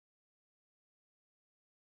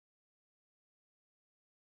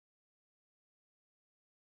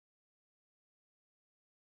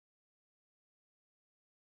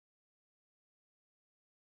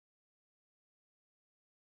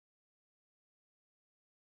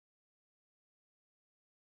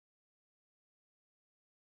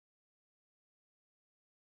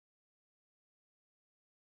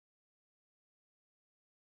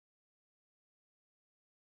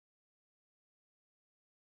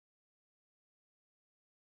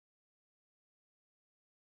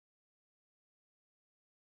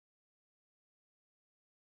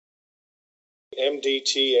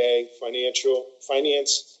MDTA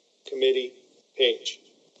Finance Committee page.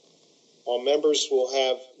 All members will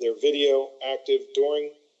have their video active during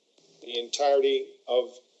the entirety of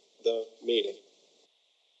the meeting.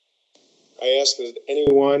 I ask that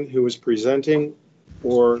anyone who is presenting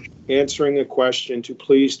or answering a question to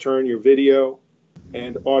please turn your video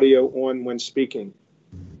and audio on when speaking.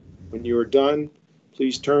 When you are done,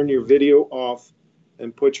 please turn your video off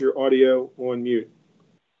and put your audio on mute.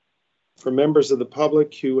 For members of the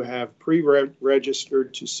public who have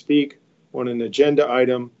pre-registered to speak on an agenda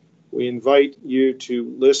item, we invite you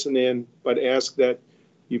to listen in, but ask that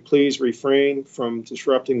you please refrain from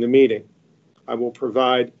disrupting the meeting. I will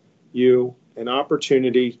provide you an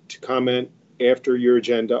opportunity to comment after your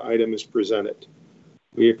agenda item is presented.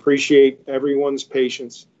 We appreciate everyone's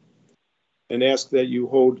patience and ask that you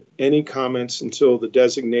hold any comments until the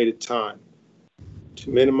designated time. To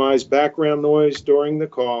minimize background noise during the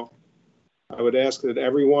call, I would ask that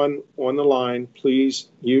everyone on the line please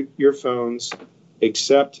mute your phones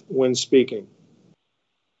except when speaking.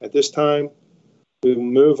 At this time, we will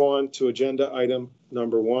move on to agenda item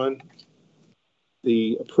number 1,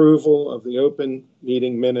 the approval of the open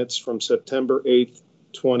meeting minutes from September 8th,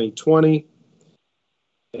 2020.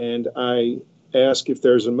 And I ask if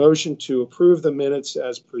there's a motion to approve the minutes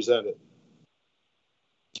as presented.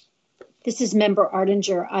 This is Member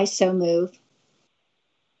Ardinger. I so move.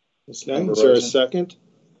 Is there a second?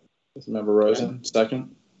 This is Member Rosen. Okay.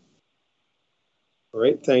 Second. All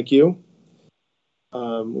right, thank you.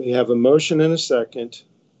 We have a motion and a second.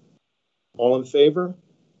 All in favor?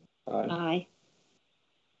 Aye. Aye.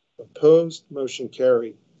 Opposed? Motion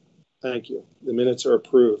carried. Thank you. The minutes are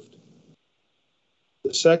approved.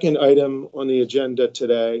 The second item on the agenda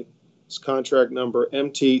today is contract number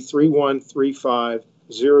MT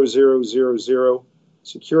 31350000,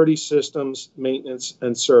 Security Systems Maintenance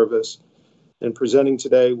and Service. And presenting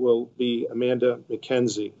today will be Amanda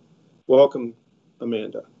McKenzie. Welcome,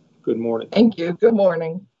 Amanda. Good morning. Thank you. Good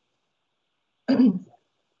morning.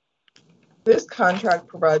 This contract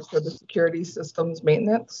provides for the security systems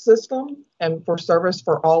maintenance system and for service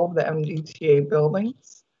for all of the MDTA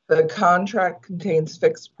buildings. The contract contains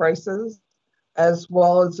fixed prices as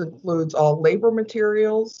well as includes all labor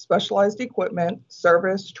materials, specialized equipment,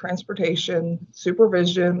 service, transportation,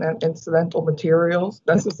 supervision, and incidental materials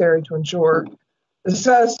necessary to ensure the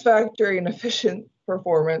satisfactory and efficient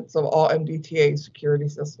performance of all MDTA security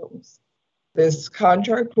systems. This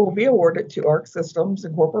contract will be awarded to ARC Systems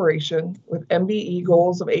Incorporation with MBE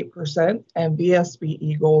goals of 8% and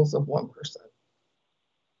BSBE goals of 1%.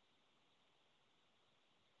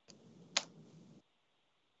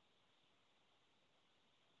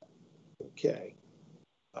 Okay.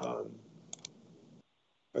 Are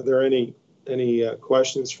there any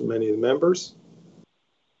questions from any of the members?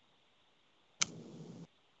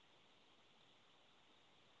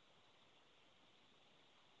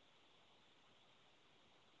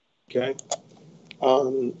 Okay.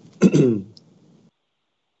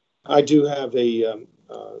 I do have a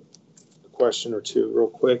question or two real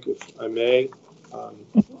quick, if I may.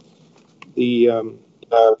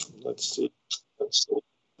 Let's see.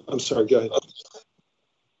 I'm sorry, go ahead.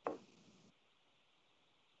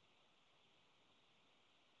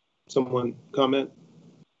 Someone comment?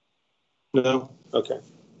 No? Okay.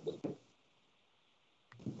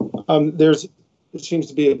 There seems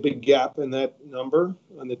to be a big gap in that number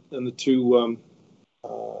on the two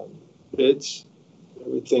bids.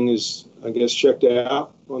 Everything is, I guess, checked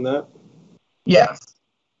out on that? Yes.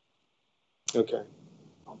 Okay.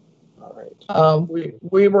 All right.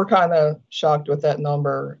 We were kind of shocked with that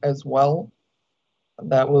number as well.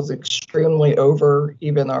 That was extremely over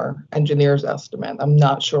even our engineer's estimate. I'm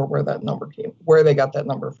not sure where that number where they got that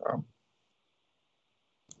number from.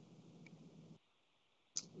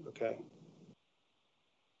 Okay.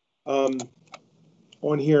 On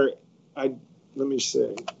here, let me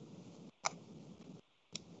see.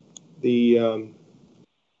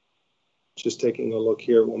 Just taking a look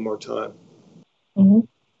here one more time. Mm-hmm.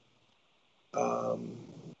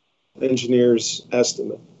 Engineer's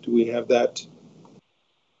estimate. Do we have that?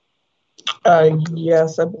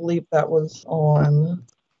 Yes, I believe that was on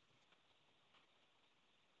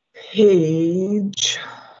page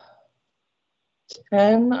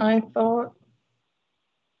 10, I thought.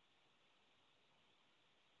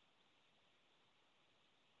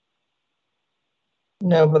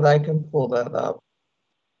 No, but I can pull that up.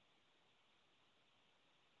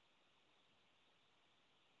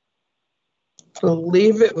 I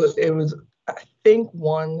believe it was I think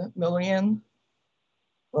 1 million,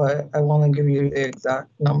 but I want to give you the exact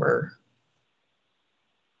number.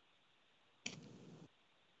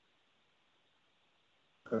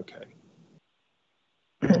 Okay.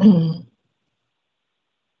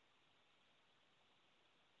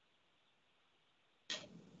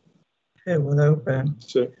 It was open.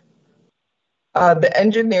 So, The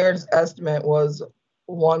engineer's estimate was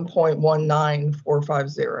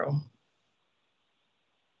 1.19450.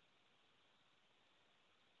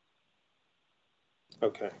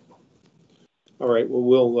 okay. All right. Well,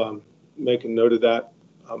 we'll make a note of that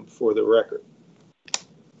for the record.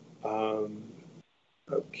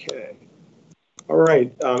 Okay. All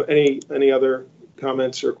right. Any other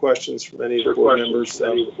comments or questions from any of the board members?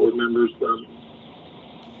 I'd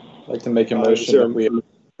like to make a motion that we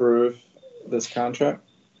approve this contract.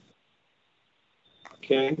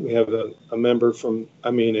 Okay, we have a motion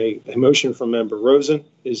from member Rosen.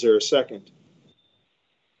 Is there a second?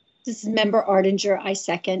 This is Member Artinger. I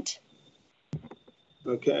second.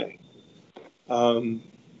 Okay.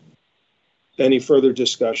 Any further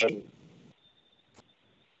discussion?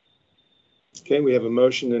 Okay, we have a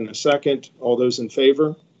motion and a second. All those in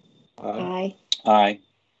favor? Aye. Aye.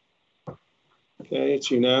 Okay,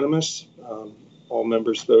 it's unanimous. All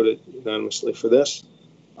members voted unanimously for this.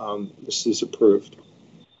 This is approved.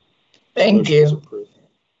 Thank Motion is you. approved.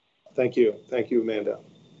 Thank you. Thank you, Amanda.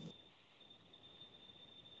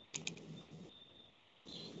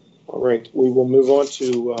 All right, we will move on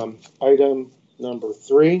to item number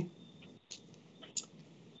 3.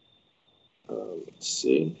 Let's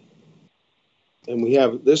see. And we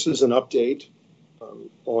have, this is an update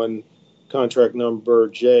on contract number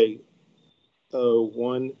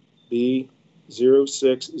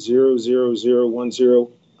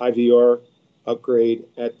J01B06000010 IVR upgrade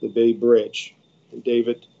at the Bay Bridge. And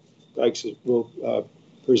David Dykes will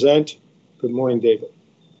present. Good morning, David.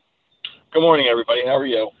 Good morning, everybody. How are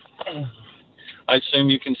you? I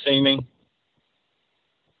assume you can see me.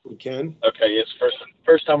 We can. Okay, it's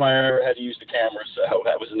first time I ever had to use the camera, so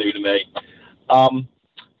that was new to me.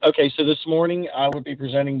 Okay, so this morning I would be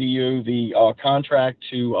presenting to you the contract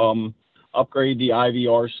to upgrade the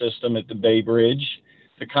IVR system at the Bay Bridge.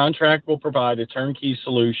 The contract will provide a turnkey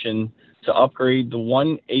solution to upgrade the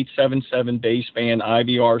 1877 baseband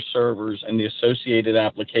IVR servers and the associated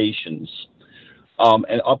applications,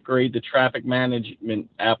 and upgrade the traffic management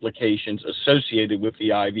applications associated with the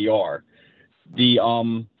IVR.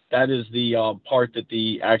 That is the part that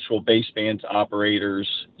the actual baseband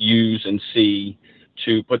operators use and see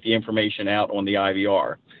to put the information out on the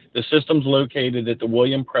IVR. The system's located at the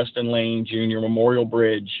William Preston Lane Jr. Memorial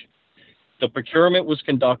Bridge. The procurement was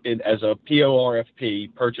conducted as a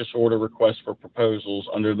PORFP, Purchase Order Request for Proposals,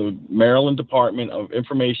 under the Maryland Department of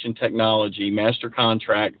Information Technology Master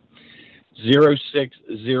Contract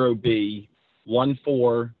 060B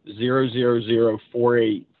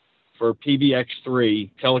 1400048 for PBX3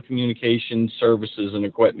 telecommunications services and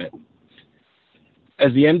equipment.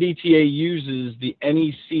 As the MDTA uses the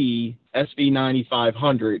NEC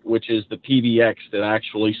SV9500, which is the PBX that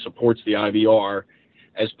actually supports the IVR,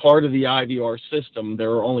 as part of the IVR system,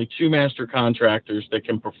 there are only 2 master contractors that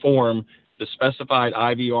can perform the specified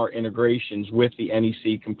IVR integrations with the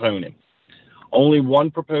NEC component. Only one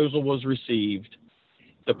proposal was received.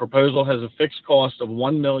 The proposal has a fixed cost of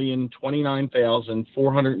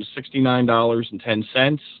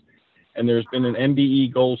 $1,029,469.10, and there's been an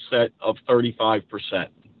MBE goal set of 35%.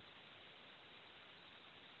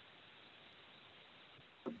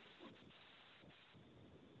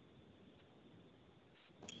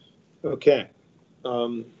 Okay.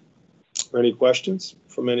 Any questions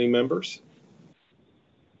from any members?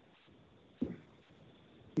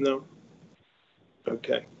 No?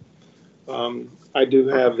 Okay. I do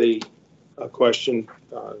have a question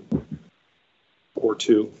or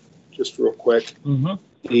two, just real quick. Mm-hmm.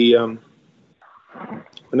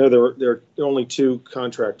 I know there are only 2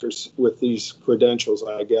 contractors with these credentials,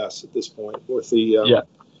 I guess, at this point. With the Yeah,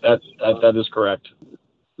 that is correct.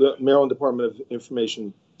 The Maryland Department of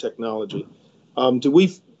Information Technology. Do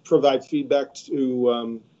we provide feedback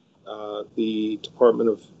to the Department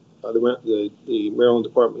of the Maryland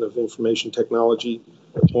Department of Information Technology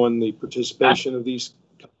on the participation of these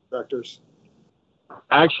contractors?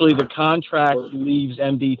 Actually, the contract leaves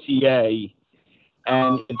MDTA,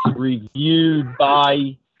 and it's reviewed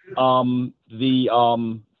by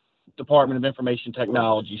the Department of Information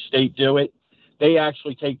Technology. State do it. They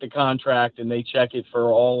actually take the contract and they check it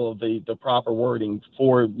for all of the proper wording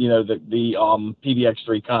for, the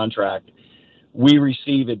PBX3 contract. We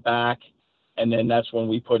receive it back, and then that's when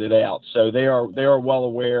we put it out. So they are well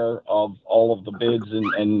aware of all of the bids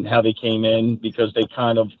and how they came in, because they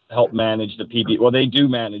kind of help manage the they do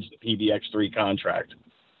manage the PBX3 contract.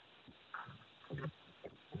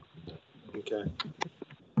 Okay.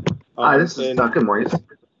 Hi, this is Duncan Morris.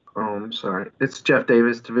 Sorry. It's Jeff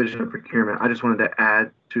Davis, Division of Procurement. I just wanted to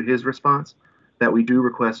add to his response that we do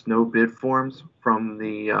request no bid forms from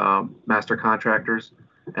the master contractors,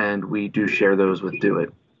 and we do share those with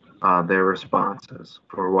DoIT, their responses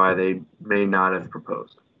for why they may not have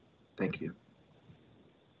proposed. Thank you.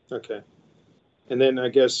 Okay. And then I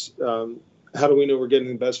guess, how do we know we're getting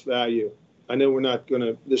the best value? I know we're not going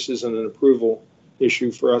to, this isn't an approval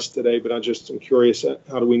issue for us today, but I'm curious,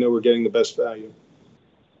 how do we know we're getting the best value?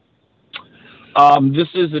 This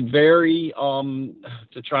is a very,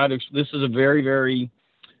 this is a very, very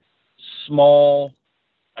small,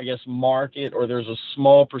 I guess, market, or there's a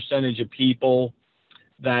small percentage of people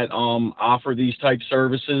that offer these type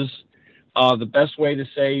services. The best way to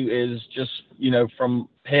say is just, from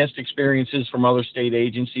past experiences from other state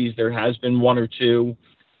agencies, there has been one or two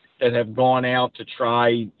that have gone out to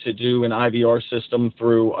try to do an IVR system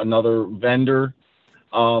through another vendor.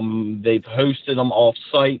 They've hosted them off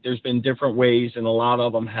site. There's been different ways, and a lot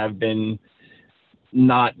of them have been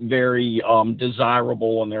not very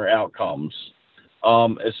desirable in their outcomes.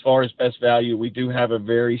 As far as best value, we do have a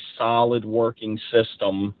very solid working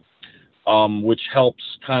system, which helps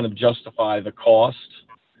kind of justify the cost.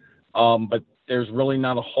 But there's really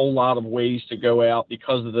not a whole lot of ways to go out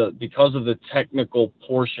because of the technical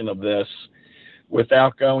portion of this,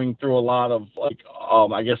 without going through a lot of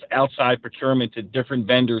I guess outside procurement to different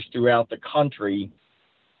vendors throughout the country.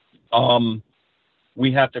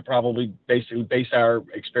 We have to probably basically base our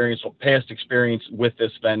experience or past experience with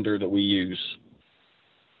this vendor that we use.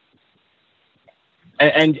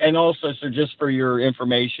 And also, so just for your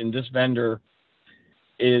information, this vendor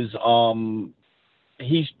is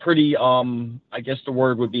he's pretty I guess the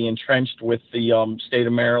word would be entrenched with the state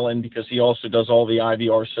of Maryland, because he also does all the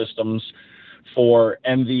IVR systems for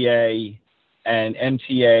MVA and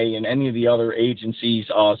MTA and any of the other agencies.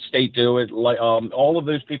 State DoIT, all of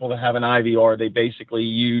those people that have an IVR, they basically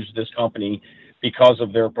use this company because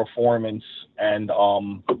of their performance and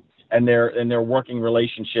their working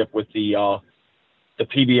relationship with the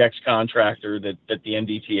PBX contractor that the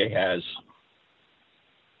MDTA has.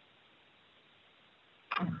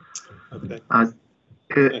 Okay.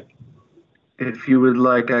 If you would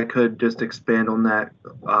like, I could just expand on that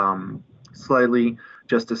slightly,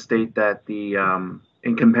 just to state that the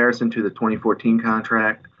in comparison to the 2014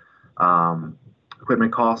 contract,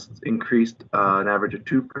 equipment costs increased an average of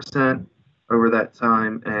 2% over that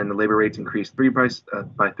time, and the labor rates increased by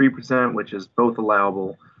 3%, which is both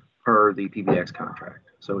allowable per the PBX contract.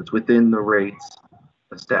 So it's within the rates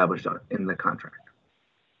established in the contract.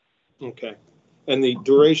 Okay. And the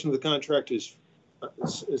duration of the contract is,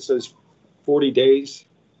 it says 40 days.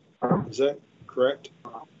 Is that correct?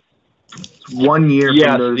 It's 1 year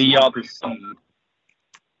Yes, from those who proceed.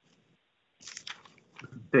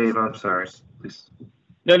 Dave, I'm sorry. Please.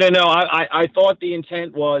 No. I thought the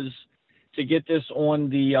intent was to get this on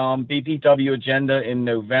the BPW agenda in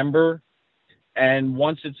November. And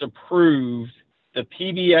once it's approved, the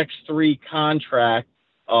PBX3 contract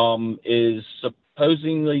is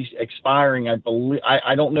supposedly expiring, I believe.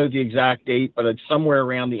 I don't know the exact date, but it's somewhere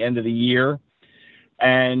around the end of the year.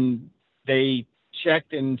 And they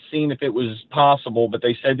checked and seen if it was possible, but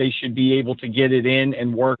they said they should be able to get it in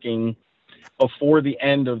and working before the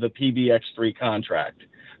end of the PBX3 contract.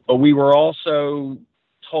 But we were also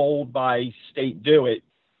told by State DoIT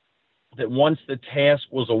that once the task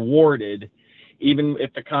was awarded, even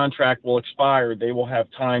if the contract will expire, they will have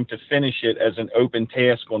time to finish it as an open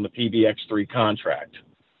task on the PBX3 contract.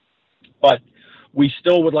 But we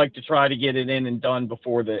still would like to try to get it in and done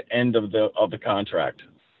before the end of the contract.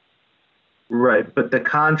 Right, but the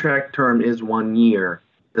contract term is 1 year.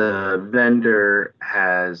 The vendor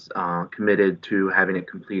has committed to having it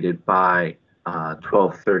completed by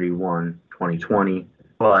 12/31/2020,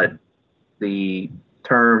 but the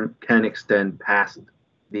term can extend past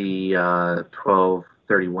the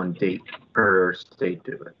 12/31 date per State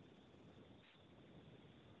DoIT.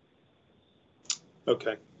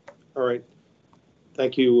 Okay. All right.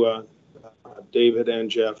 Thank you, David and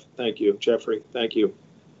Jeff. Thank you, Jeffrey. Thank you.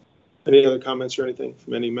 Any other comments or anything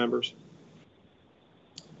from any members?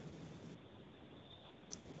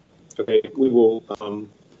 Okay, we will,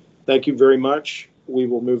 thank you very much. We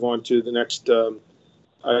will move on to the next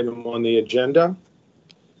item on the agenda,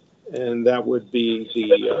 and that would be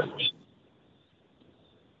the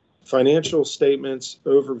financial statements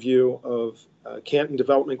overview of Canton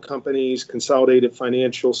Development Company's consolidated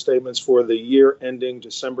financial statements for the year ending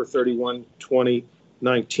December 31,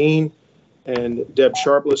 2019. And Deb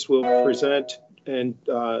Sharpless will present, and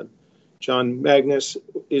John Magnus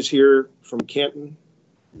is here from Canton,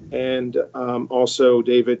 and also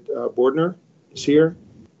David Bordner is here.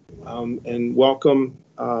 And welcome,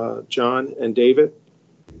 John and David.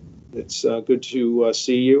 It's good to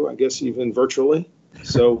see you, I guess, even virtually.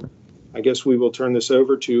 So I guess we will turn this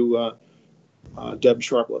over to Deb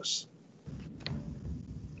Sharpless.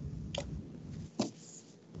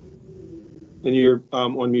 And you're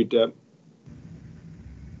on mute, Deb.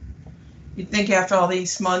 You'd think after all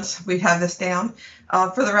these months we'd have this down.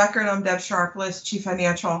 For the record, I'm Deb Sharpless, Chief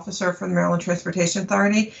Financial Officer for the Maryland Transportation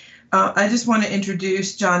Authority. I just want to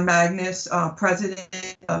introduce John Magnus,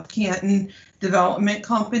 President of Canton Development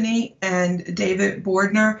Company, and David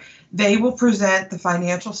Bordner. They will present the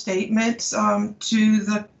financial statements to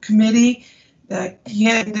the committee. The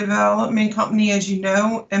Canton Development Company, as you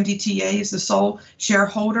know, MDTA is the sole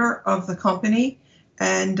shareholder of the company,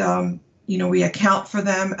 and we account for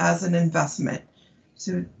them as an investment.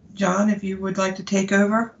 So, John, if you would like to take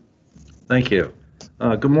over. Thank you.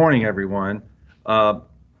 Good morning, everyone.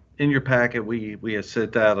 In your packet, we have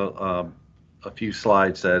sent out a few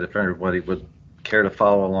slides that if everybody would care to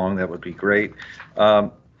follow along, that would be great.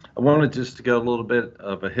 I wanted just to go a little bit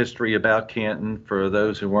of a history about Canton for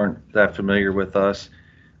those who weren't that familiar with us,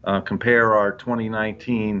 compare our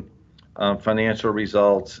 2019 financial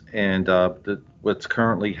results and what's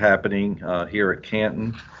currently happening here at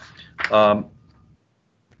Canton.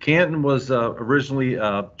 Canton was originally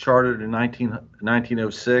chartered in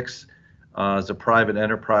 1906 as a private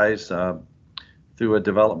enterprise through a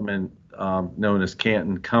development known as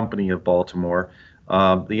Canton Company of Baltimore.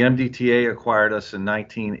 The MDTA acquired us in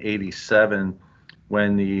 1987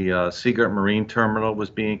 when the Seagirt Marine Terminal was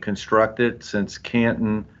being constructed, since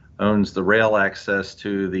Canton owns the rail access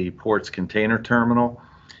to the port's container terminal,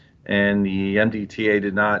 and the MDTA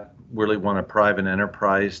did not really want a private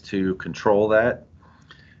enterprise to control that.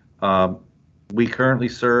 We currently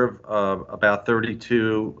serve about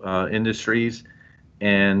 32 industries,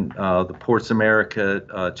 and the Ports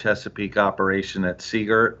America Chesapeake operation at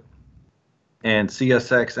Seagirt, and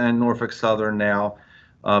CSX and Norfolk Southern now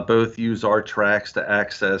both use our tracks to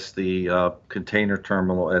access the container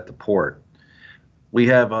terminal at the port. We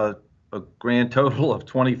have a grand total of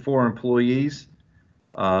 24 employees,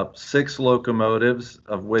 6 locomotives,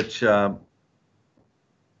 of which they're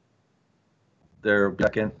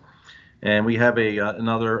second, and we have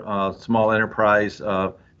another small enterprise,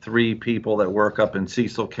 3 people that work up in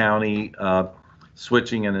Cecil County,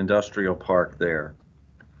 switching an industrial park there.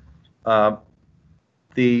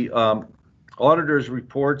 The auditor's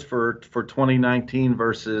reports for 2019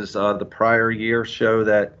 versus the prior year show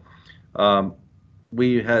that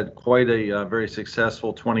we had quite a very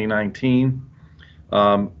successful 2019.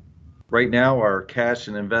 Right now, our cash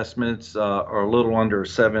and investments are a little under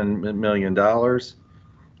 $7 million.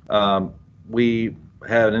 We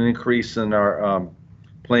had an increase in our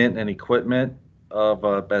plant and equipment of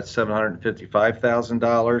about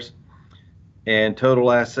 $755,000, and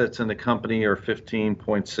total assets in the company are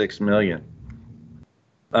 $15.6 million.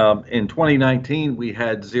 In 2019, we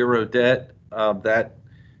had 0 debt. That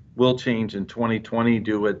will change in 2020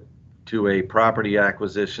 due to a property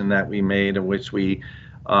acquisition that we made, in which we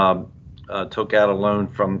took out a loan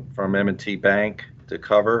from M&T Bank to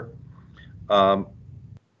cover.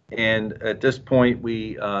 And at this point,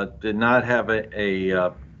 we did not have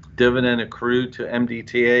a dividend accrued to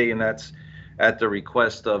MDTA, and that's at the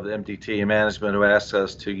request of MDTA management, who asked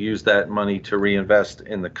us to use that money to reinvest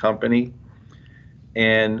in the company.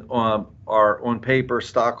 And our on paper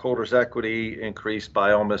stockholders' equity increased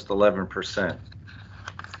by almost 11%.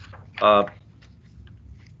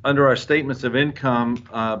 Under our statements of income,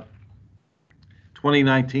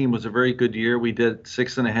 2019 was a very good year. We did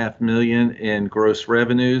 $6.5 million in gross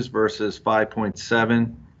revenues versus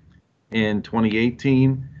 $5.7 in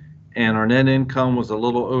 2018. And our net income was a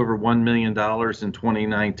little over $1 million in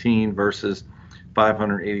 2019 versus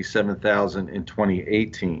 $587,000 in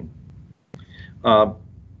 2018.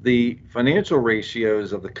 The financial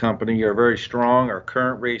ratios of the company are very strong. Our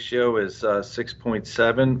current ratio is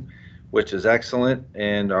 6.7, which is excellent,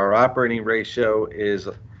 and our operating ratio is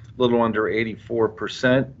a little under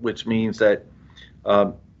 84%, which means that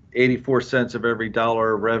 84 cents of every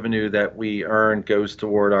dollar of revenue that we earn goes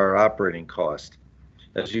toward our operating cost.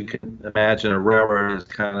 As you can imagine, a railroad is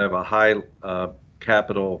kind of a high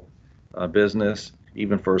capital business,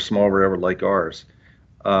 even for a small railroad like ours.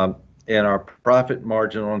 And our profit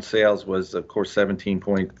margin on sales was, of course,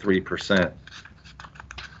 17.3%.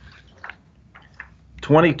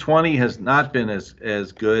 2020 has not been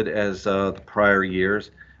as good as the prior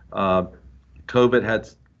years.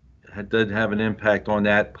 COVID did have an impact on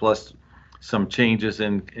that, plus some changes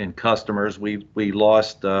in customers. We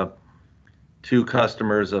lost 2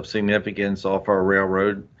 customers of significance off our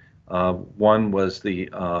railroad. One was the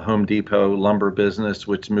Home Depot lumber business,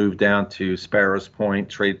 which moved down to Sparrows Point,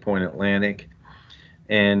 Trade Point Atlantic.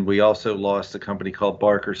 And we also lost a company called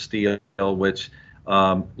Barker Steel, which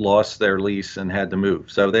lost their lease and had to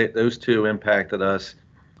move. So those two impacted us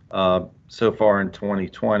so far in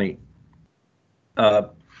 2020.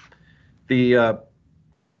 The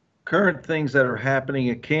current things that are happening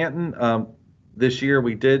at Canton, this year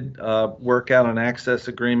we did work out an access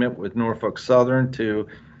agreement with Norfolk Southern to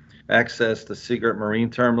access the Seagirt Marine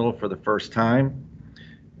Terminal for the first time.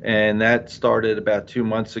 And that started about 2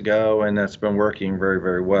 months ago, and that's been working very,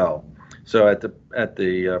 very well. So at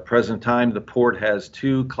the present time, the port has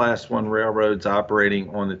 2 Class 1 railroads operating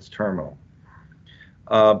on its terminal.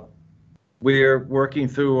 We're working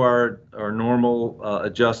through our normal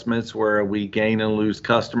adjustments where we gain and lose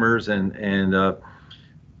customers, and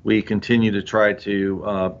we continue to try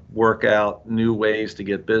to work out new ways to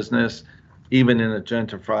get business, even in a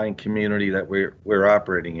gentrifying community that we're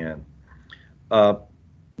operating in.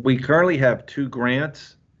 We currently have 2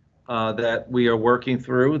 grants that we are working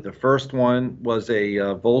through. The first one was a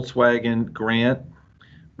Volkswagen grant,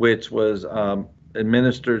 which was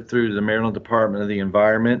administered through the Maryland Department of the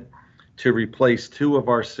Environment to replace 2 of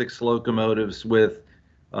our 6 locomotives with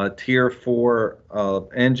Tier 4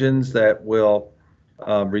 engines that will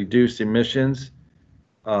reduce emissions.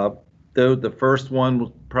 Though the first one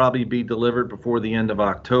will probably be delivered before the end of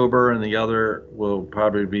October, and the other will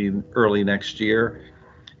probably be early next year.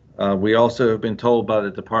 We also have been told by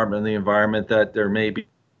the Department of the Environment that there may be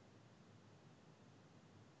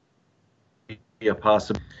a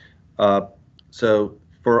possibility. So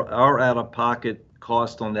for our out-of-pocket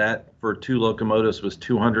cost on that for 2 locomotives was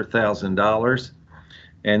 $200,000.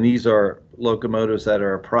 And these are locomotives that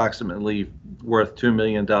are approximately worth $2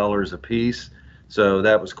 million a piece. So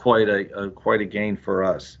that was quite a gain for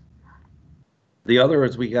us. The other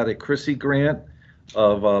is we got a CRISI grant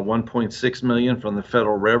of $1.6 million from the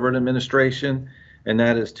Federal Railroad Administration, and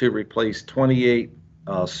that is to replace 28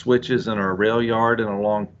 switches in our rail yard and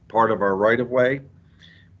along part of our right-of-way.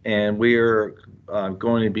 And we are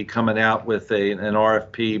going to be coming out with an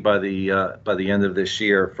RFP by the end of this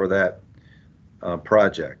year for that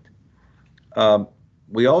project.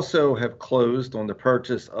 We also have closed on the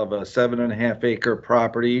purchase of a 7.5 acre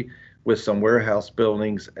property with some warehouse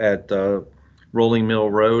buildings at Rolling Mill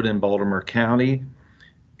Road in Baltimore County.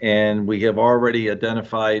 And we have already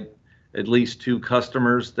identified at least 2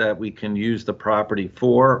 customers that we can use the property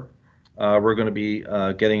for. We're going to be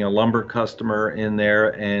getting a lumber customer in there,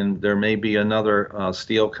 and there may be another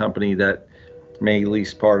steel company that may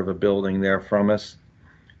lease part of a building there from us.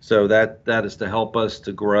 So that is to help us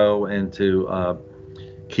to grow and to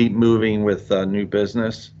keep moving with new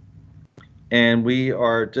business. And we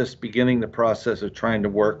are just beginning the process of trying to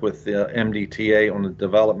work with the MDTA on the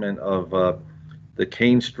development of the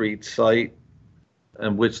Kane Street site,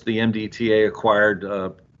 in which the MDTA acquired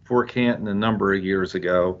for Canton a number of years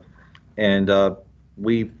ago. And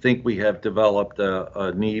we think we have developed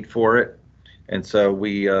a need for it. And so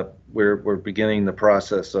we're beginning the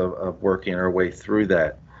process of working our way through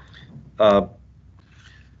that.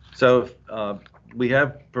 So we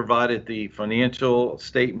have provided the financial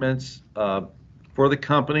statements for the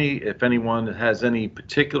company. If anyone has any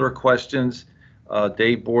particular questions,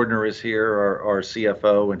 Dave Bordner is here, our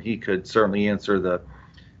CFO, and he could certainly answer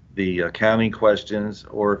the accounting questions.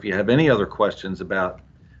 Or if you have any other questions about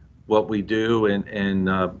what we do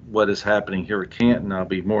and what is happening here at Canton, I'll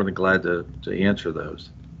be more than glad to answer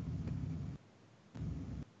those.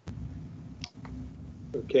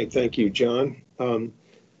 Okay, thank you, John. Are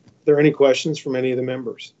there any questions from any of the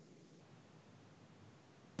members?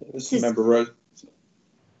 This is Member Rose.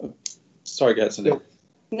 Sorry, guys. No,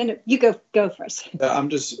 you go first. I'm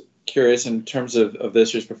just curious in terms of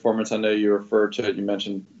this year's performance. I know you referred to it. You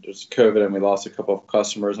mentioned there's COVID and we lost a couple of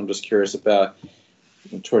customers. I'm just curious about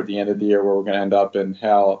toward the end of the year where we're going to end up and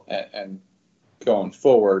how, and going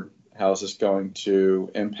forward, how is this going to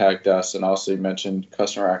impact us? And also you mentioned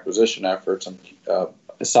customer acquisition efforts. And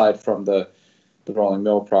aside from the Rolling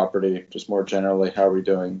Mill property, just more generally, how are we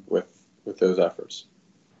doing with those efforts?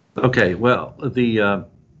 Okay, well, the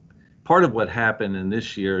part of what happened in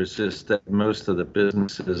this year is just that most of the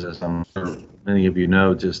businesses, as I'm sure many of you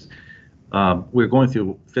know, just we're going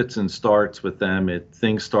through fits and starts with them.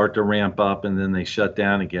 Things start to ramp up and then they shut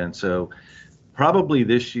down again. So probably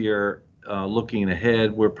this year, looking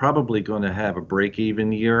ahead, we're probably going to have a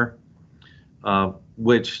break-even year,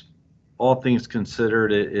 which all things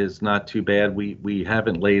considered is not too bad. We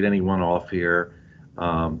haven't laid anyone off here.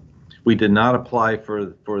 We did not apply for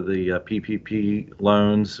the PPP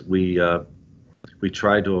loans. We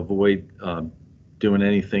tried to avoid doing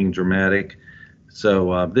anything dramatic.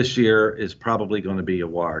 So this year is probably going to be a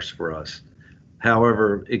wash for us.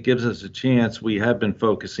 However, it gives us a chance. We have been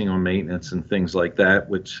focusing on maintenance and things like that,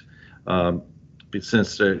 which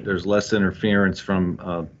since there's less interference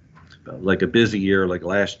from like a busy year like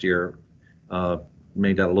last year,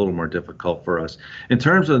 made that a little more difficult for us. In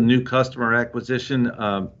terms of new customer acquisition,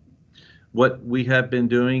 what we have been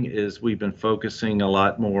doing is we've been focusing a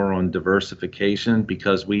lot more on diversification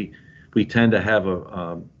because we tend to have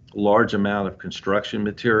a large amount of construction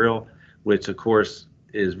material, which of course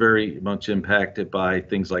is very much impacted by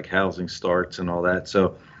things like housing starts and all that.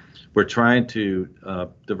 So we're trying to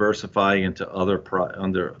diversify into other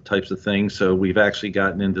types of things. So we've actually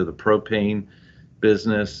gotten into the propane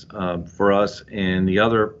business for us, and the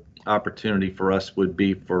other opportunity for us would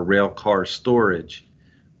be for rail car storage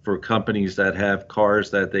for companies that have cars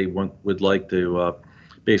that they would like to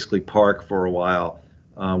basically park for a while.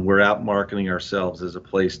 We're out marketing ourselves as a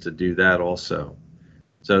place to do that also.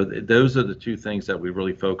 So those are the two things that we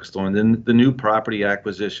really focused on. Then the new property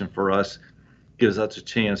acquisition for us gives us a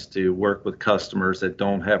chance to work with customers that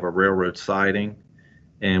don't have a railroad siding,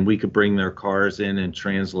 and we could bring their cars in and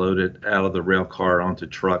transload it out of the rail car onto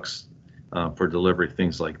trucks for delivery,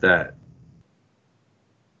 things like that.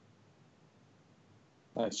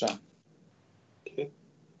 Thanks, John. Okay.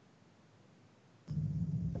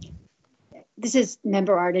 This is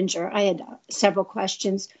Member Ardinger. I had several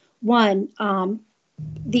questions. One,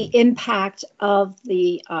 the impact of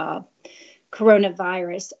the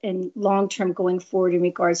coronavirus and long-term going forward in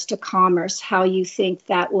regards to commerce, how you think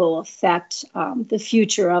that will affect the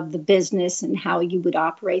future of the business and how you would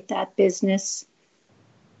operate that business?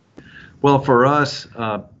 Well, for us,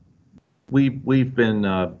 we've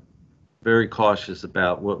been very cautious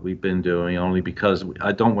about what we've been doing, only because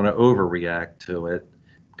I don't want to overreact to it,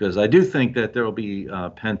 because I do think that there will be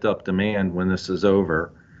pent-up demand when this is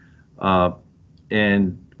over.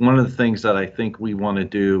 And one of the things that I think we want to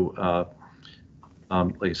do,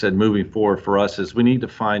 like I said, moving forward for us, is we need to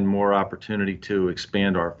find more opportunity to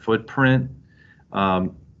expand our footprint.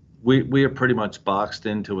 We are pretty much boxed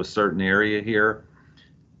into a certain area here.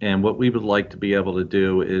 And what we would like to be able to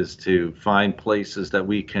do is to find places that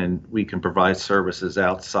we can provide services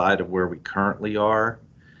outside of where we currently are.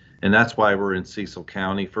 And that's why we're in Cecil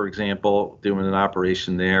County, for example, doing an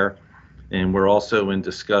operation there. And we're also in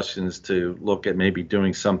discussions to look at maybe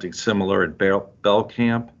doing something similar at Bell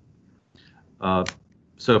Camp.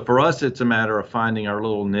 So for us, it's a matter of finding our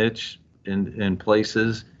little niche in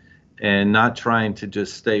places and not trying to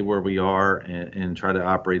just stay where we are and try to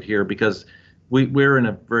operate here, because we're in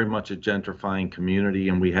a very much a gentrifying community,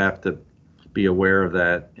 and we have to be aware of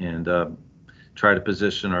that and try to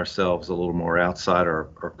position ourselves a little more outside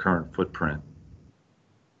our current footprint.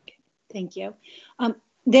 Thank you.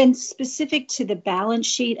 Then specific to the balance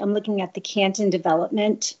sheet, I'm looking at the Canton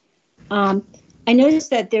development. I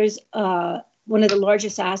noticed that there's one of the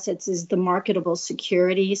largest assets is the marketable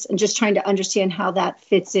securities, and just trying to understand how that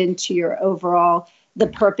fits into your overall, the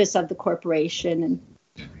purpose of the corporation. And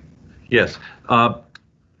yes.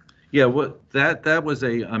 Yeah, that was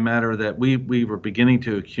a matter that we were beginning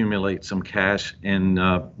to accumulate some cash, and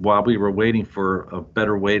while we were waiting for a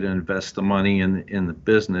better way to invest the money in the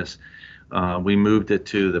business, we moved it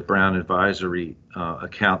to the Brown Advisory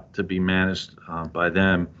account to be managed by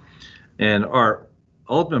them. And our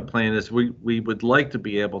ultimate plan is we would like to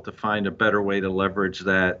be able to find a better way to leverage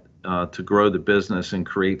that to grow the business and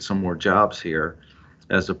create some more jobs here,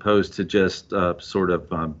 as opposed to just sort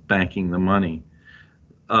of banking the money.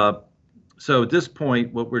 So at this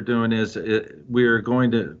point, what we're doing is we're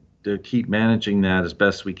going to keep managing that as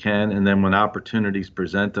best we can, and then when opportunities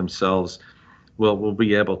present themselves, we'll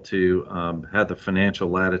be able to have the financial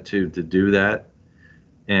latitude to do that.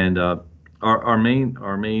 And our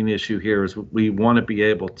main issue here is we want to be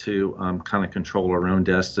able to kind of control our own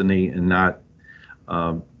destiny and not.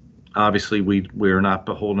 Obviously, we're not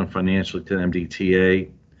beholden financially to MDTA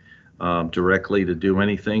directly to do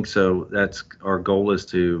anything. So that's our goal, is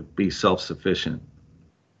to be self-sufficient.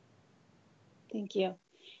 thank you.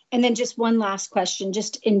 And then just one last question,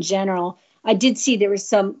 just in general. I did see there were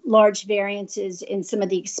some large variances in some of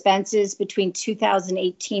the expenses between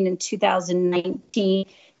 2018 and 2019.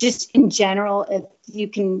 Just in general, if you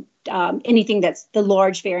can, anything that's the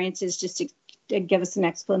large variances, just to give us an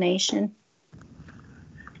explanation.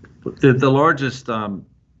 The largest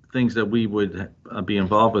things that we would be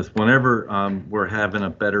involved with whenever we're having a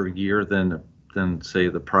better year than say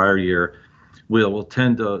the prior year, we'll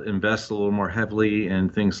tend to invest a little more heavily in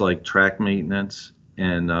things like track maintenance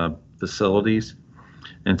and facilities.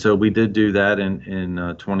 And so we did do that in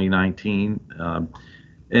 2019.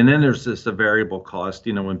 And then there's just a variable cost.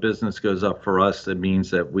 You know, when business goes up for us, it means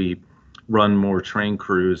that we run more train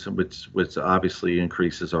crews, which obviously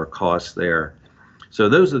increases our costs there. So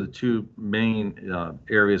those are the two main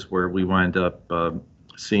areas where we wind up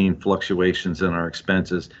seeing fluctuations in our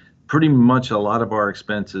expenses. Pretty much a lot of our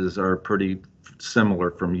expenses are pretty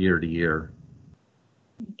similar from year to year.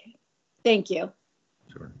 Okay. Thank you.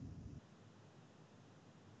 Sure.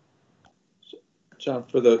 John,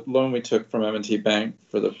 for the loan we took from M&T Bank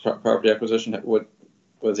for the property acquisition, what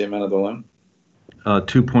was the amount of the loan?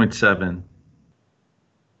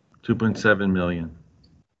 2.7 million.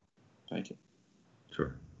 Thank you.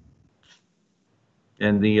 Sure.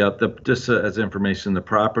 And the just as information, the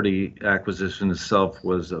property acquisition itself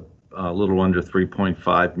was a little under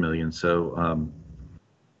 3.5 million. So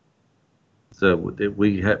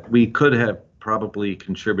we could have probably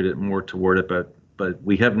contributed more toward it, but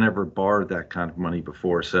we have never borrowed that kind of money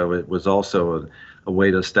before. So it was also a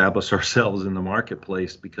way to establish ourselves in the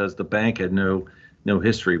marketplace because the bank had no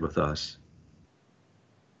history with us.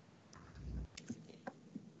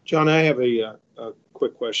 John, I have a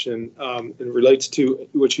quick question. It relates to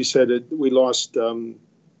what you said. That we lost the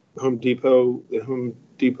Home Depot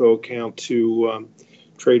account to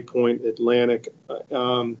Trade Point Atlantic.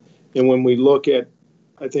 And when we look at,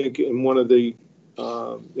 I think in one of the,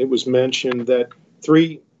 it was mentioned that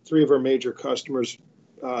three of our major customers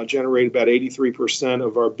generate about 83%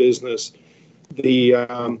 of our business.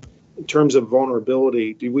 In terms of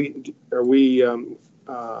vulnerability, are we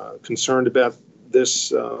concerned about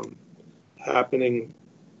this happening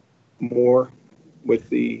more with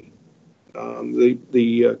the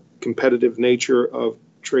competitive nature of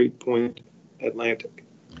Trade Point Atlantic?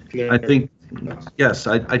 I think, yes,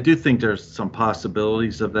 I do think there's some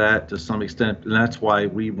possibilities of that to some extent, and that's why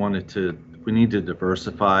we need to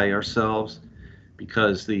diversify ourselves,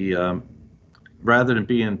 because rather than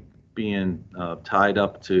being tied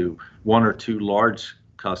up to one or two large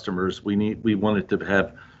customers, we wanted to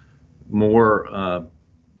have more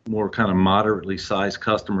kind of moderately sized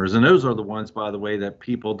customers, and those are the ones, by the way, that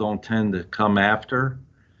people don't tend to come after.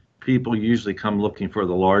 People usually come looking for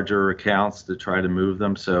the larger accounts to try to move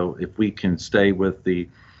them. So if we can stay with the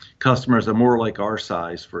customers that are more like our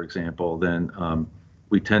size, for example, then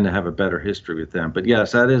we tend to have a better history with them. But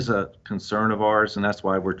yes, that is a concern of ours, and that's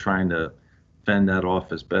why we're trying to fend that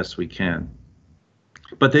off as best we can.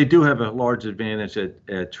 But they do have a large advantage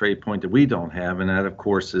at Trade Point that we don't have, and that, of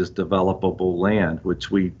course, is developable land,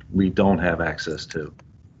 which we don't have access to.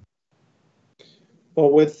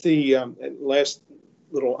 Well, with the last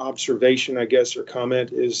little observation, I guess, or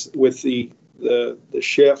comment is with the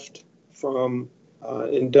shift from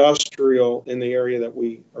industrial in the area that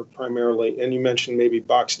we are primarily, and you mentioned maybe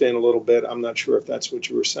boxed in a little bit. I'm not sure if that's what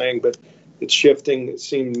you were saying, but it's shifting. It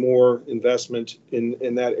seemed more investment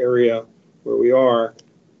in that area where we are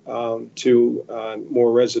to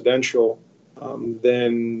more residential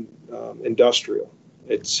than industrial.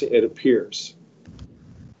 It appears.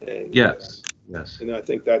 And, yes. And I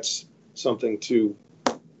think that's something to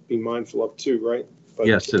be mindful of too, right? But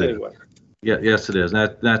yes, it anyway. is. Yeah, yes, it is.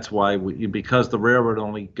 That's why because the railroad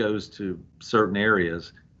only goes to certain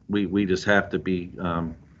areas, we just have to be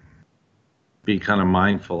kind of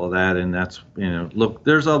mindful of that. And that's, look,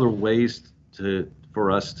 there's other ways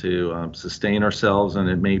for us to sustain ourselves, and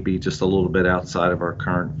it may be just a little bit outside of our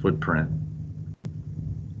current footprint.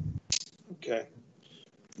 Okay.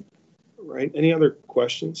 All right. Any other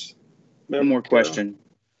questions? One more question.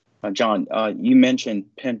 John, you mentioned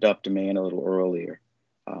pent-up demand a little earlier.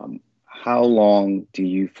 How long do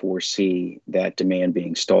you foresee that demand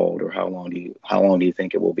being stalled, or how long do you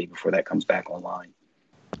think it will be before that comes back online?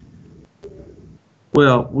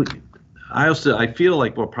 Well, I feel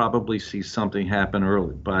like we'll probably see something happen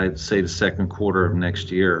early by, say, the second quarter of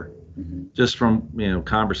next year. Mm-hmm. Just from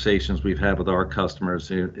conversations we've had with our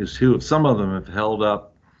customers, some of them have held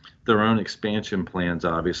up their own expansion plans,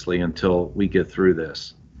 obviously, until we get through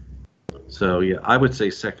this. So yeah, I would say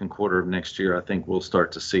second quarter of next year, I think we'll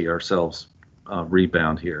start to see ourselves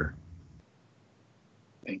rebound here.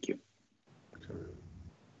 Thank you.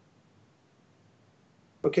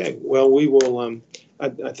 Okay, well, we will, I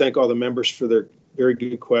thank all the members for their very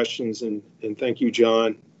good questions, and thank you,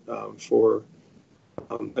 John, for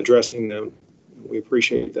addressing them. We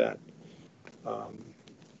appreciate that.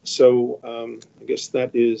 So I guess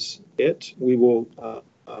that is it. We will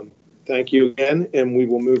thank you again, and we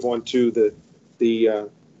will move on to the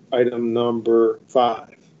item number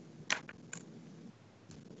 5.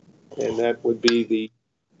 And that would be the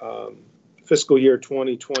fiscal year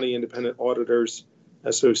 2020 Independent Auditors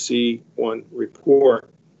SOC 1 report.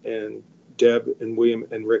 And Deb and William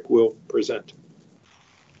and Rick will present.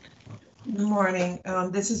 Good morning.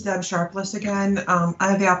 This is Deb Sharpless again.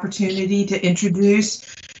 I have the opportunity to introduce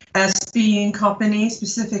SB and Company,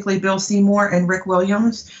 specifically Bill Seymour and Rick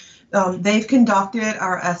Williams. They've conducted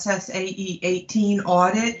our SSAE 18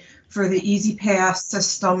 audit for the Easy Pass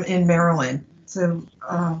system in Maryland. So,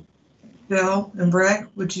 Bill and Rick,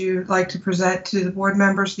 would you like to present to the board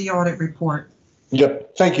members the audit report?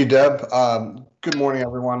 Yep. Thank you, Deb. Good morning,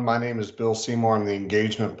 everyone. My name is Bill Seymour. I'm the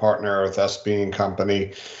engagement partner with SB and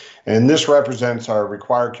Company. And this represents our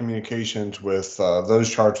required communications with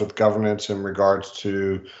those charged with governance in regards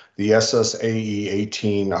to the SSAE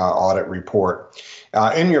 18 audit report.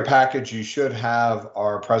 In your package, you should have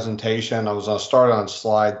our presentation. I was going to start on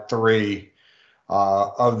slide 3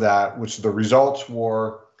 of that, which the results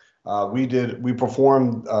were we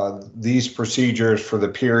performed these procedures for the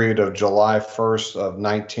period of July 1st of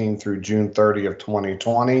 19 through June 30 of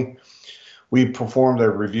 2020. We performed a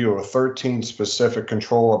review of 13 specific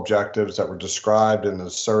control objectives that were described and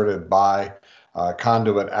asserted by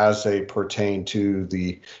Conduit as they pertain to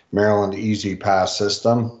the Maryland Easy Pass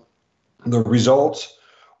system. The results,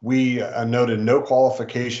 we noted no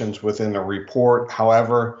qualifications within the report.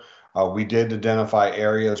 However, we did identify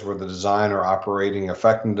areas where the design or operating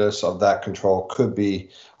effectiveness of that control could be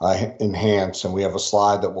enhanced, and we have a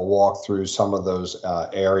slide that will walk through some of those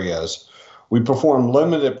areas. We perform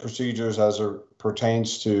limited procedures as it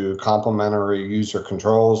pertains to complementary user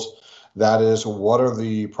controls. That is, what are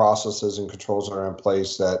the processes and controls that are in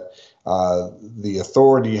place that the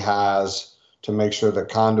authority has to make sure that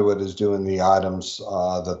Conduit is doing the items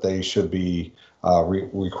that they should be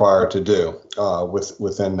required to do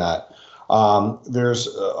within that. There's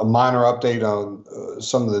a minor update on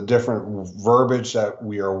some of the different verbiage that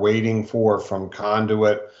we are waiting for from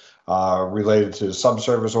Conduit related to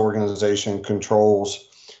subservice organization controls,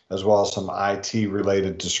 as well as some IT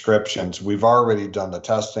related descriptions. We've already done the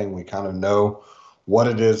testing. We kind of know what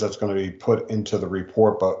it is that's going to be put into the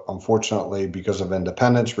report, but unfortunately, because of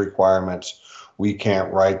independence requirements, we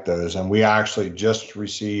can't write those. And we actually just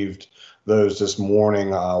received those this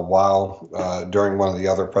morning during one of the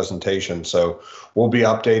other presentations. So we'll be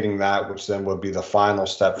updating that, which then would be the final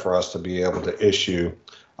step for us to be able to issue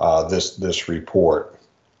this report.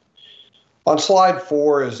 On slide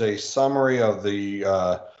 4 is a summary of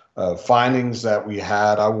the findings that we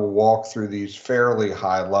had. I will walk through these fairly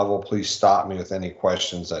high level. Please stop me with any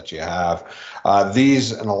questions that you have.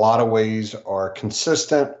 These, in a lot of ways, are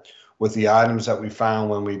consistent with the items that we found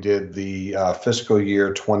when we did the fiscal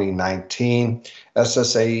year 2019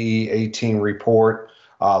 SSAE 18 report,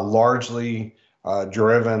 largely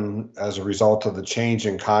driven as a result of the change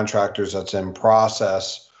in contractors that's in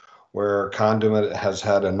process, where Conduit has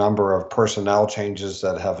had a number of personnel changes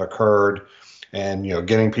that have occurred, and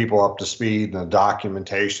getting people up to speed and the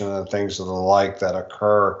documentation and things of the like that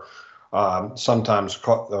occur sometimes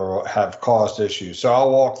have caused issues. So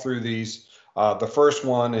I'll walk through these. The first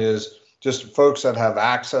one is just folks that have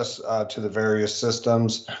access to the various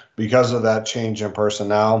systems. Because of that change in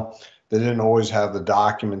personnel, they didn't always have the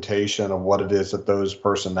documentation of what it is that those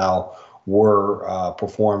personnel were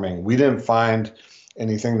performing. We didn't find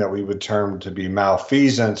anything that we would term to be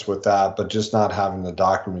malfeasance with that, but just not having the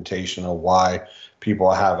documentation of why people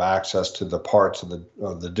have access to the parts of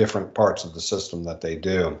the different parts of the system that they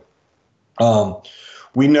do.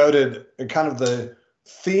 We noted kind of the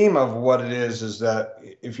theme of what it is that,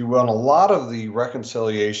 if you will, a lot of the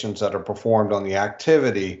reconciliations that are performed on the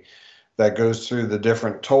activity that goes through the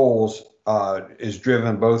different tolls is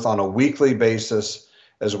driven both on a weekly basis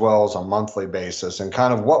as well as a monthly basis. And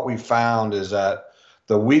kind of what we found is that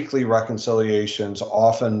the weekly reconciliations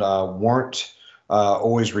often weren't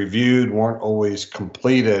always reviewed, weren't always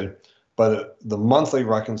completed, but the monthly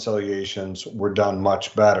reconciliations were done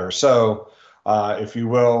much better. So, if you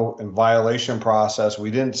will, in violation process,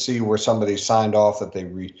 we didn't see where somebody signed off that they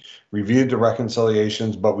reviewed the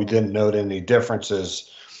reconciliations, but we didn't note any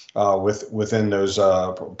differences within those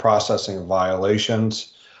processing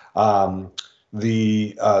violations.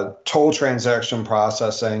 The toll transaction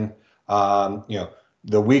processing,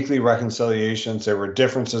 the weekly reconciliations, there were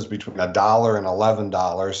differences between $1 and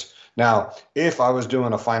 $11. Now, if I was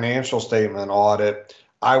doing a financial statement audit,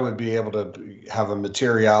 I would be able to have a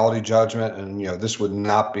materiality judgment, and this would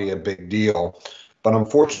not be a big deal. But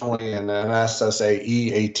unfortunately, in an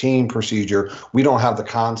SSAE 18 procedure, we don't have the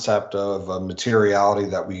concept of materiality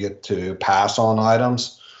that we get to pass on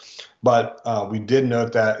items. But we did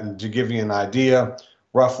note that, and to give you an idea,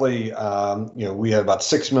 roughly, we had about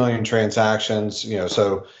 6 million transactions,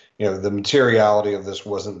 so, the materiality of this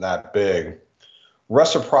wasn't that big.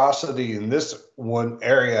 Reciprocity in this one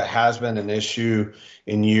area has been an issue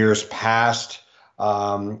in years past.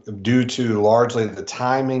 due to largely the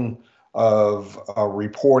timing of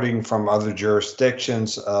reporting from other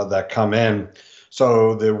jurisdictions that come in.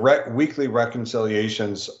 So the weekly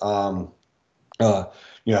reconciliations, had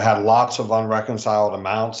lots of unreconciled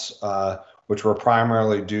amounts, which were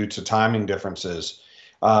primarily due to timing differences.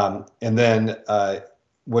 And then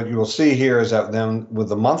what you will see here is that then with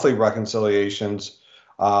the monthly reconciliations,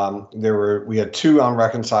 we had two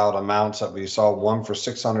unreconciled amounts that we saw, one for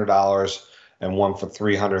 $600 and one for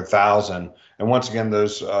 $300,000. And once again,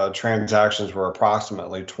 those transactions were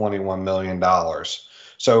approximately $21 million.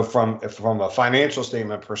 So from a financial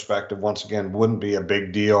statement perspective, once again, wouldn't be a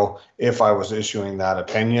big deal if I was issuing that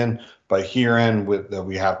opinion, but herein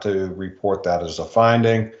we have to report that as a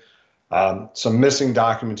finding. Some missing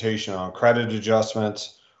documentation on credit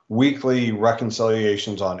adjustments, weekly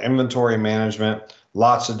reconciliations on inventory management,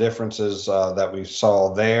 lots of differences that we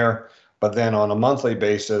saw there. But then on a monthly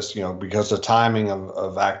basis, because of timing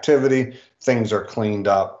of activity, things are cleaned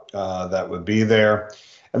up that would be there.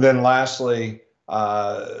 And then lastly,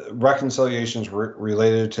 reconciliations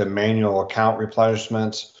related to manual account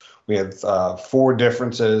replenishments. We had four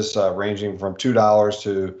differences ranging from $2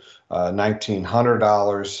 to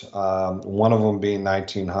 $1,900, one of them being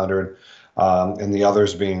 $1,900, and the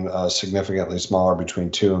others being significantly smaller,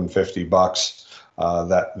 between $2 and $50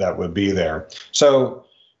 that would be there. So,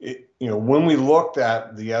 when we looked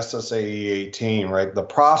at the SSAE 18, right, the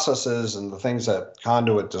processes and the things that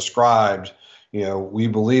Conduit described, we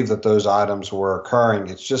believe that those items were occurring.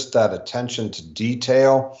 It's just that attention to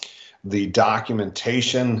detail, the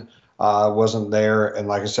documentation wasn't there. And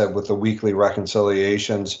like I said, with the weekly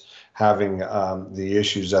reconciliations having the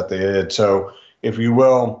issues that they did. So if you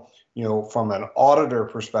will, from an auditor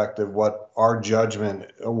perspective, what our judgment,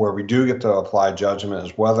 where we do get to apply judgment,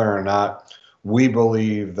 is whether or not we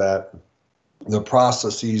believe that the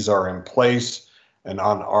processes are in place and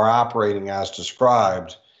are operating as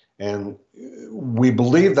described. And we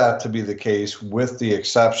believe that to be the case with the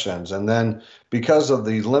exceptions. And then because of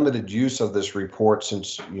the limited use of this report,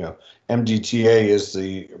 since MDTA is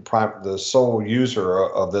the sole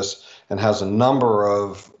user of this and has a number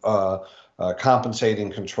of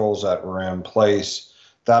compensating controls that were in place,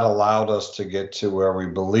 that allowed us to get to where we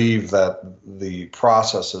believe that the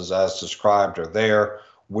processes as described are there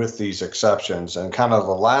with these exceptions. And kind of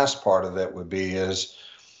the last part of it would be is,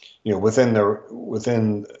 within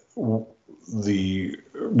the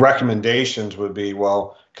recommendations would be,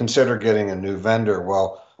 well, consider getting a new vendor.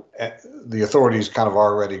 Well, the authorities kind of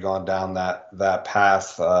already gone down that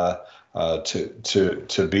path to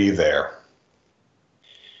be there.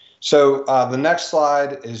 So the next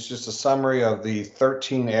slide is just a summary of the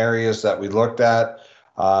 13 areas that we looked at,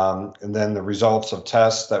 and then the results of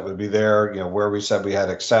tests that would be there. Where we said we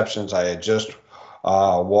had exceptions, I had just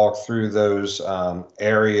walked through those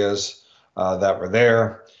areas that were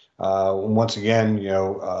there. Once again,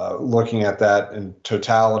 looking at that in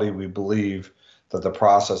totality, we believe that the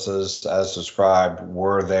processes as described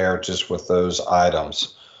were there just with those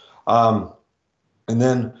items. And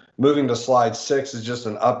then moving to slide 6 is just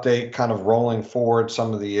an update, kind of rolling forward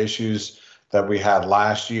some of the issues that we had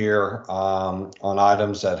last year on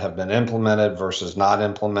items that have been implemented versus not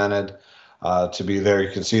implemented. To be there,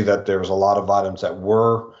 you can see that there was a lot of items that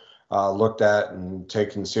were looked at and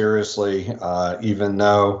taken seriously, even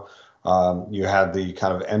though you had the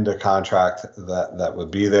kind of end of contract that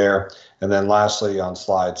would be there. And then lastly, on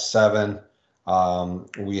slide 7,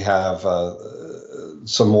 we have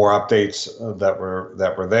some more updates that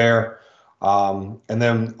were there. And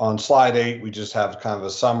then on slide 8, we just have kind of a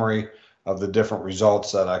summary of the different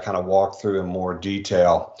results that I kind of walked through in more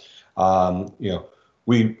detail. From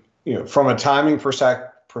a timing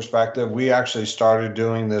perspective, we actually started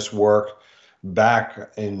doing this work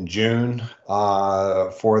back in June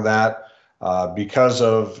for that. Because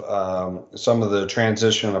of some of the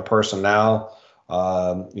transition of personnel,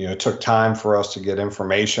 it took time for us to get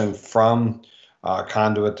information from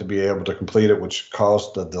Conduit to be able to complete it, which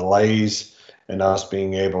caused the delays in us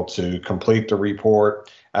being able to complete the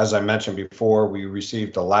report. As I mentioned before, we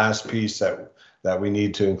received the last piece that we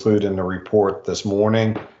need to include in the report this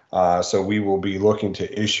morning. So we will be looking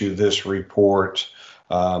to issue this report,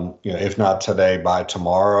 if not today, by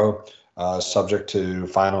tomorrow, subject to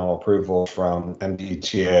final approval from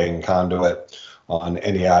MDTA and Conduit on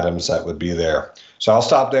any items that would be there. So I'll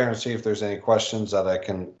stop there and see if there's any questions that I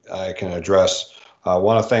can address. I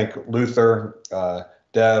want to thank Luther,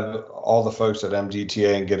 Deb, all the folks at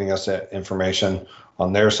MDTA and getting us that information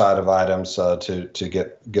on their side of items to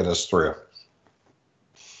get us through.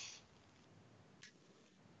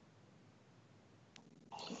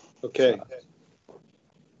 Okay.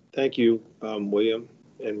 Thank you, William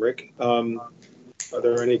and Rick. Are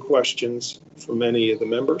there any questions from any of the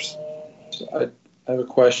members? So I have a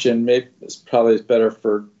question. Maybe it's probably better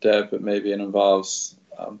for Deb, but maybe it involves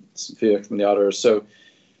some feedback from the auditors. So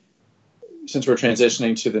since we're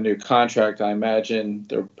transitioning to the new contract, I imagine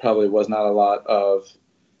there probably was not a lot of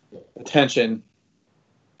attention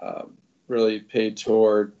really paid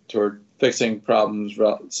toward fixing problems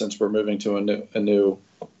since we're moving to a new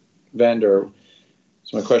vendor.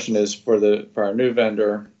 So my question is, for our new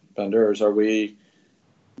vendors, are we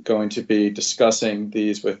going to be discussing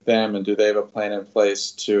these with them, and do they have a plan in place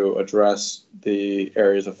to address the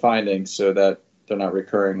areas of findings so that they're not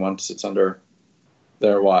recurring once it's under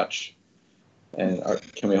their watch? And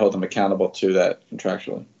can we hold them accountable to that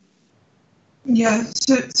contractually? Yeah,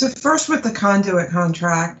 so first with the conduit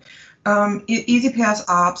contract, EasyPass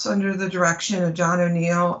Ops under the direction of John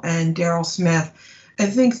O'Neill and Daryl Smith, I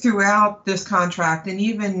think throughout this contract and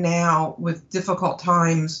even now with difficult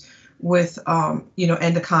times with,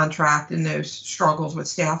 end of contract and those struggles with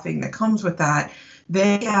staffing that comes with that,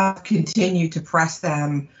 they have continued to press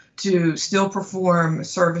them to still perform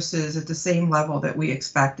services at the same level that we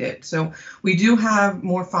expected. So we do have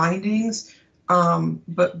more findings,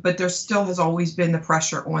 but there still has always been the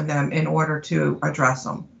pressure on them in order to address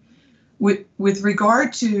them. With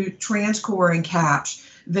regard to TransCore and CAPS,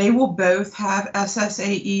 they will both have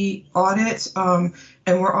SSAE audits, and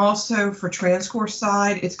we're also, for TransCore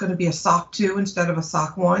side, it's going to be a SOC 2 instead of a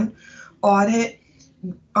SOC 1 audit.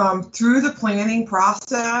 Through the planning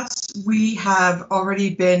process, we have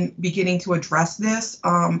already been beginning to address this,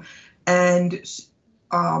 and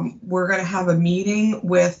we're going to have a meeting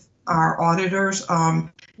with our auditors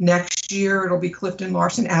next year. It'll be Clifton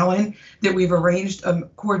Larson Allen that we've arranged a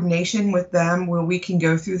coordination with them where we can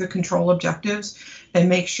go through the control objectives and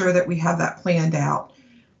make sure that we have that planned out.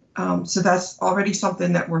 So that's already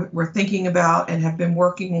something that we're thinking about and have been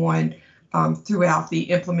working on throughout the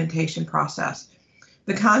implementation process.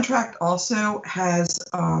 The contract also has,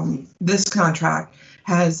 this contract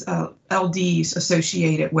has LDs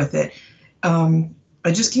associated with it.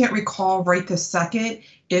 I just can't recall right this second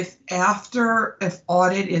if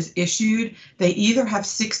audit is issued, they either have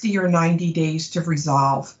 60 or 90 days to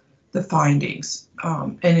resolve the findings.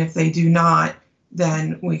 And if they do not,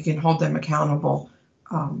 then we can hold them accountable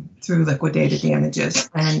through liquidated damages.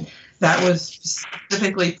 And that was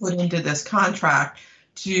specifically put into this contract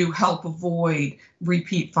to help avoid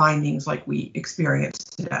repeat findings like we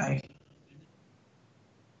experienced today.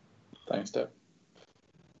 Thanks, Deb.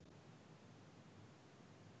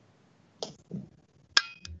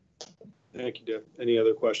 Thank you, Deb. Any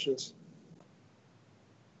other questions?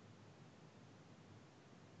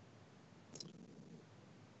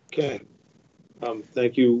 Okay.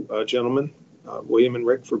 Thank you, gentlemen, William and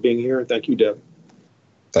Rick, for being here, and thank you, Deb.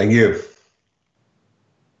 Thank you.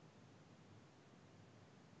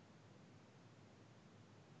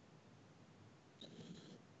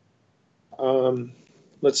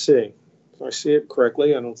 Let's see. If I see it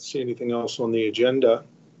correctly, I don't see anything else on the agenda.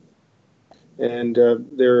 And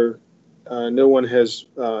no one has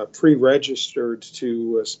pre-registered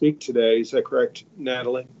to speak today. Is that correct,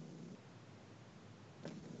 Natalie?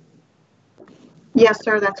 Yes,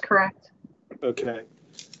 sir, that's correct. Okay.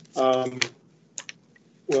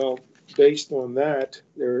 Well, based on that,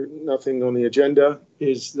 there's nothing on the agenda.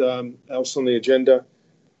 Is else on the agenda?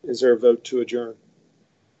 Is there a vote to adjourn?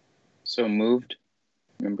 So moved.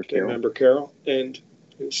 Member Carroll. Member Carroll, and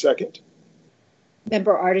second?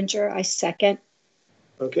 Member Ardinger, I second.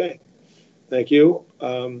 Okay. Thank you.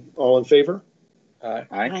 All in favor? Aye.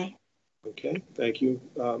 Aye. Okay. Thank you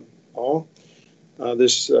all.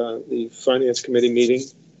 The Finance Committee meeting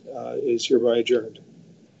is hereby adjourned.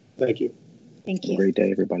 Thank you. Thank you. Have a great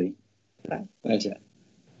day, everybody. Bye. Thank you.